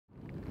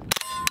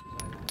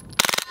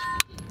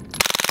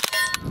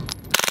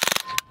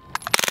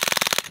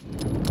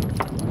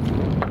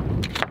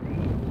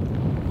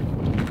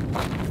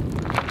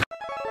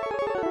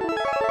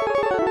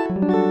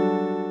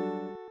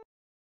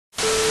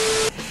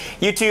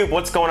YouTube,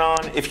 what's going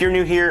on? If you're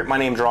new here, my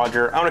name's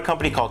Roger. I own a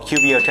company called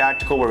QVO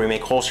Tactical where we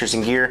make holsters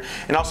and gear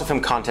and also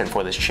film content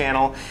for this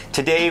channel.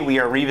 Today we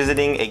are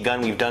revisiting a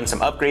gun we've done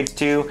some upgrades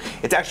to.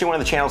 It's actually one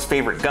of the channel's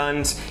favorite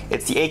guns.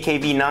 It's the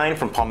AKV-9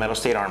 from Palmetto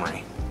State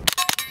Armory.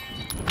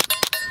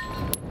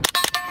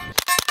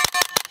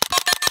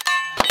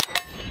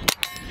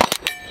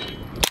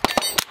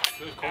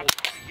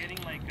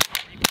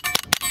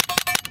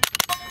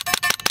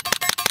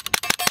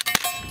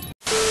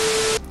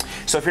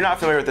 So if you're not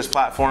familiar with this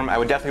platform, I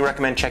would definitely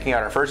recommend checking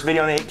out our first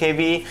video on the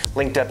AKV,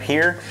 linked up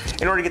here,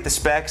 in order to get the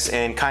specs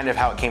and kind of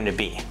how it came to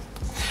be.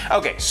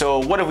 Okay, so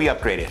what have we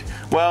upgraded?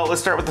 Well,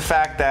 let's start with the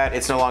fact that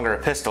it's no longer a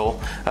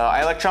pistol.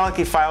 I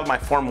electronically filed my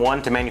Form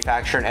 1 to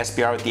manufacture an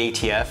SBR with the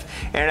ATF,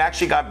 and it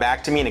actually got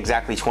back to me in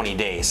exactly 20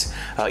 days.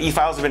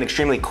 E-files have been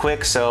extremely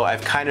quick, so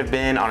I've kind of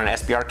been on an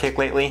SBR kick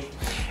lately.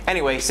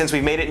 Anyway, since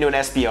we've made it into an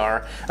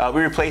SBR,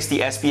 we replaced the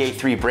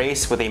SBA3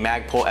 brace with a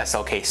Magpul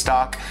SLK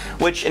stock,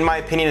 which in my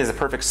opinion is the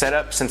perfect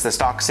setup since the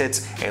stock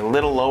sits a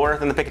little lower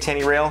than the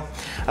Picatinny rail.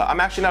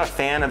 I'm actually not a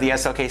fan of the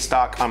SLK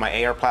stock on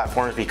my AR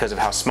platforms because of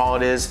how small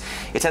it is.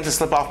 It tends to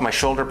slip off my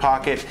shoulder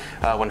pocket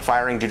when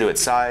firing due to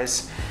its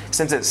size.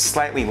 Since it's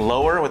slightly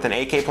lower with an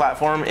AK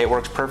platform, it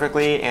works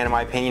perfectly, and in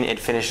my opinion, it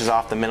finishes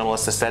off the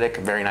minimalist aesthetic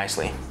very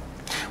nicely.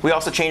 We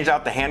also changed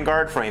out the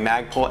handguard from a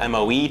Magpul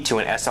MOE to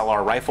an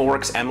SLR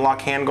Rifleworks M-Lock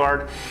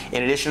handguard.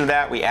 In addition to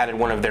that, we added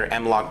one of their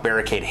M-Lock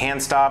Barricade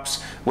hand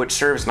stops, which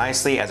serves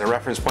nicely as a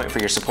reference point for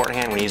your support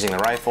hand when using the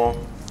rifle.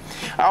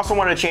 I also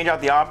wanted to change out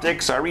the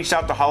optics, so I reached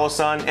out to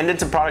HoloSun and did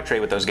some product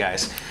trade with those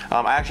guys.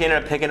 I actually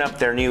ended up picking up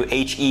their new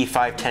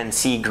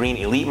HE510C Green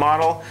Elite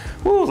model.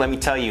 Woo, let me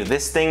tell you,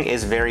 this thing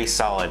is very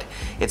solid.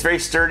 It's very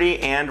sturdy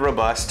and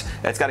robust.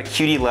 It's got a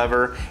QD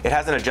lever. It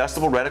has an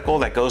adjustable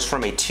reticle that goes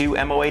from a 2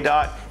 MOA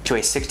dot to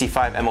a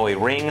 65 MOA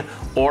ring,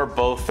 or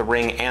both the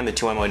ring and the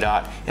 2 MOA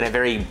dot, in a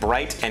very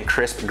bright and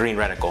crisp green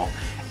reticle.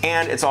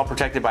 And it's all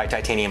protected by a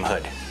titanium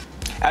hood.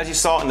 As you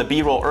saw in the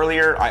B-roll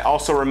earlier, I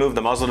also removed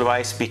the muzzle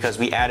device because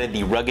we added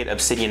the rugged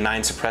Obsidian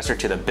 9 suppressor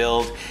to the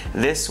build.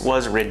 This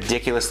was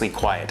ridiculously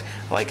quiet,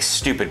 like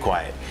stupid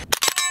quiet.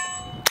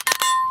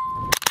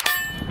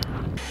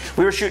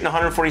 We were shooting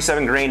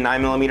 147 grain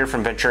 9mm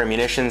from Ventura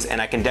Munitions, and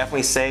I can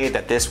definitely say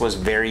that this was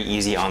very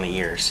easy on the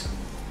ears.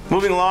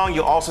 Moving along,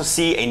 you'll also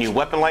see a new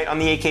weapon light on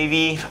the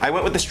AKV. I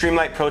went with the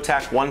Streamlight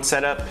ProTac 1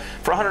 setup.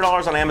 For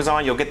 $100 on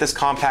Amazon, you'll get this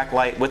compact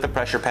light with a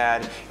pressure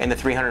pad and the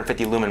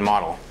 350 lumen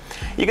model.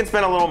 You can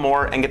spend a little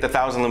more and get the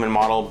 1000 lumen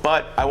model,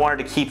 but I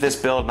wanted to keep this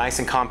build nice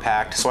and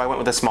compact, so I went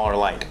with a smaller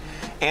light.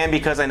 And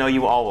because I know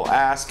you all will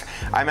ask,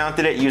 I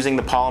mounted it using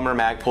the polymer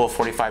Magpul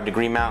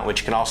 45-degree mount,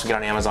 which you can also get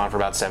on Amazon for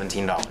about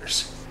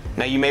 $17.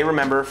 Now you may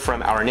remember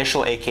from our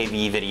initial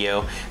AKV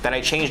video that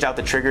I changed out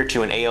the trigger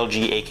to an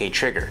ALG AK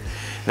trigger.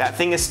 That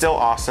thing is still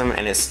awesome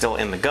and is still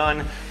in the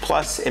gun,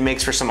 plus it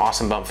makes for some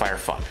awesome bump fire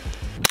fun.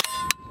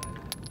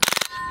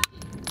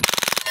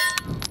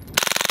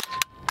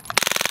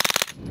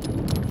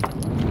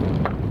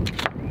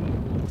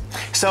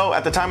 So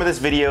at the time of this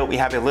video, we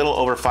have a little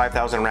over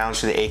 5,000 rounds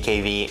to the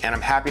AKV, and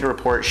I'm happy to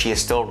report she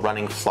is still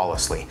running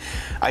flawlessly.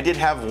 I did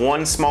have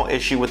one small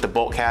issue with the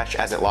bolt catch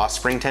as it lost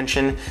spring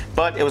tension,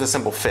 but it was a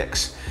simple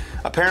fix.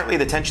 Apparently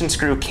the tension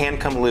screw can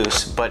come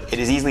loose, but it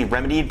is easily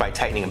remedied by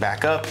tightening it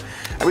back up.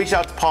 I reached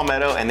out to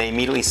Palmetto and they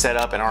immediately set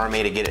up an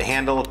RMA to get it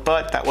handled,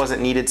 but that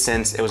wasn't needed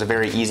since it was a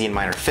very easy and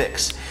minor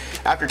fix.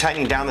 After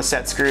tightening down the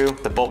set screw,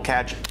 the bolt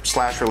catch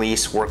 /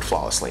 release worked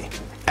flawlessly.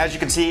 As you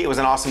can see, it was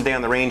an awesome day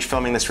on the range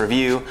filming this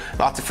review.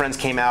 Lots of friends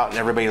came out and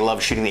everybody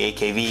loved shooting the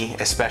AKV,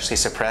 especially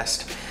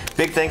suppressed.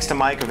 Big thanks to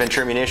Mike of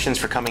Ventura Munitions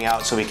for coming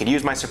out so we could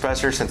use my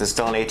suppressor since it's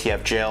still in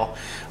ATF jail.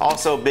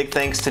 Also, big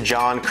thanks to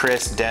John,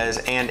 Chris,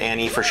 Dez, and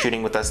Annie for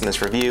shooting with us in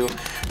this review.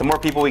 The more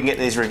people we can get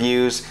in these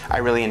reviews, I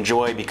really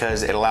enjoy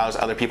because it allows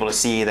other people to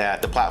see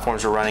that the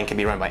platforms we're running can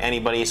be run by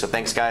anybody. So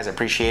thanks guys, I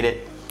appreciate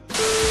it.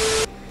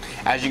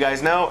 As you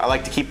guys know, I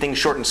like to keep things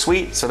short and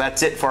sweet, so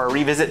that's it for our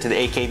revisit to the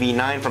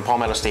AKV-9 from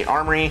Palmetto State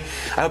Armory.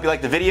 I hope you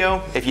liked the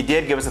video. If you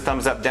did, give us a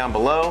thumbs up down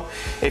below.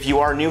 If you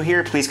are new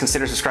here, please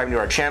consider subscribing to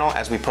our channel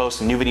as we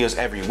post new videos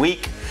every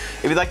week.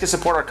 If you'd like to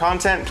support our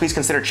content, please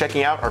consider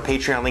checking out our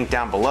Patreon link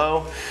down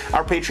below.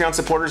 Our Patreon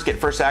supporters get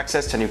first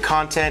access to new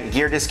content,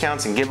 gear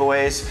discounts, and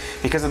giveaways.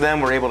 Because of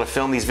them, we're able to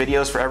film these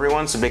videos for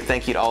everyone, so big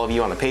thank you to all of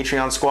you on the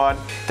Patreon squad.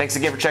 Thanks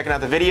again for checking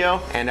out the video,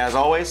 and as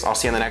always, I'll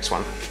see you in the next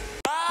one.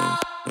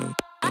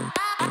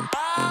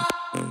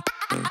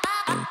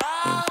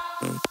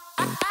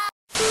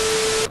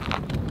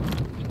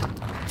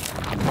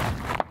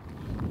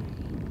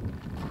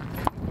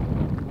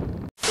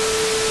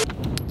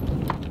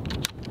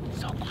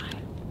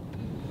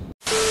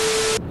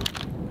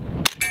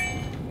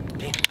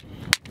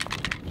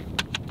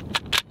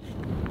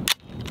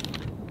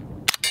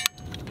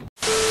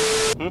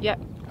 Yep.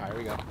 All right, here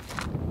we go.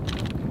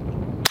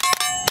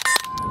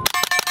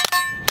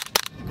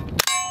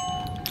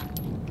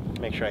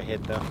 Make sure I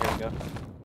hit though. Here we go.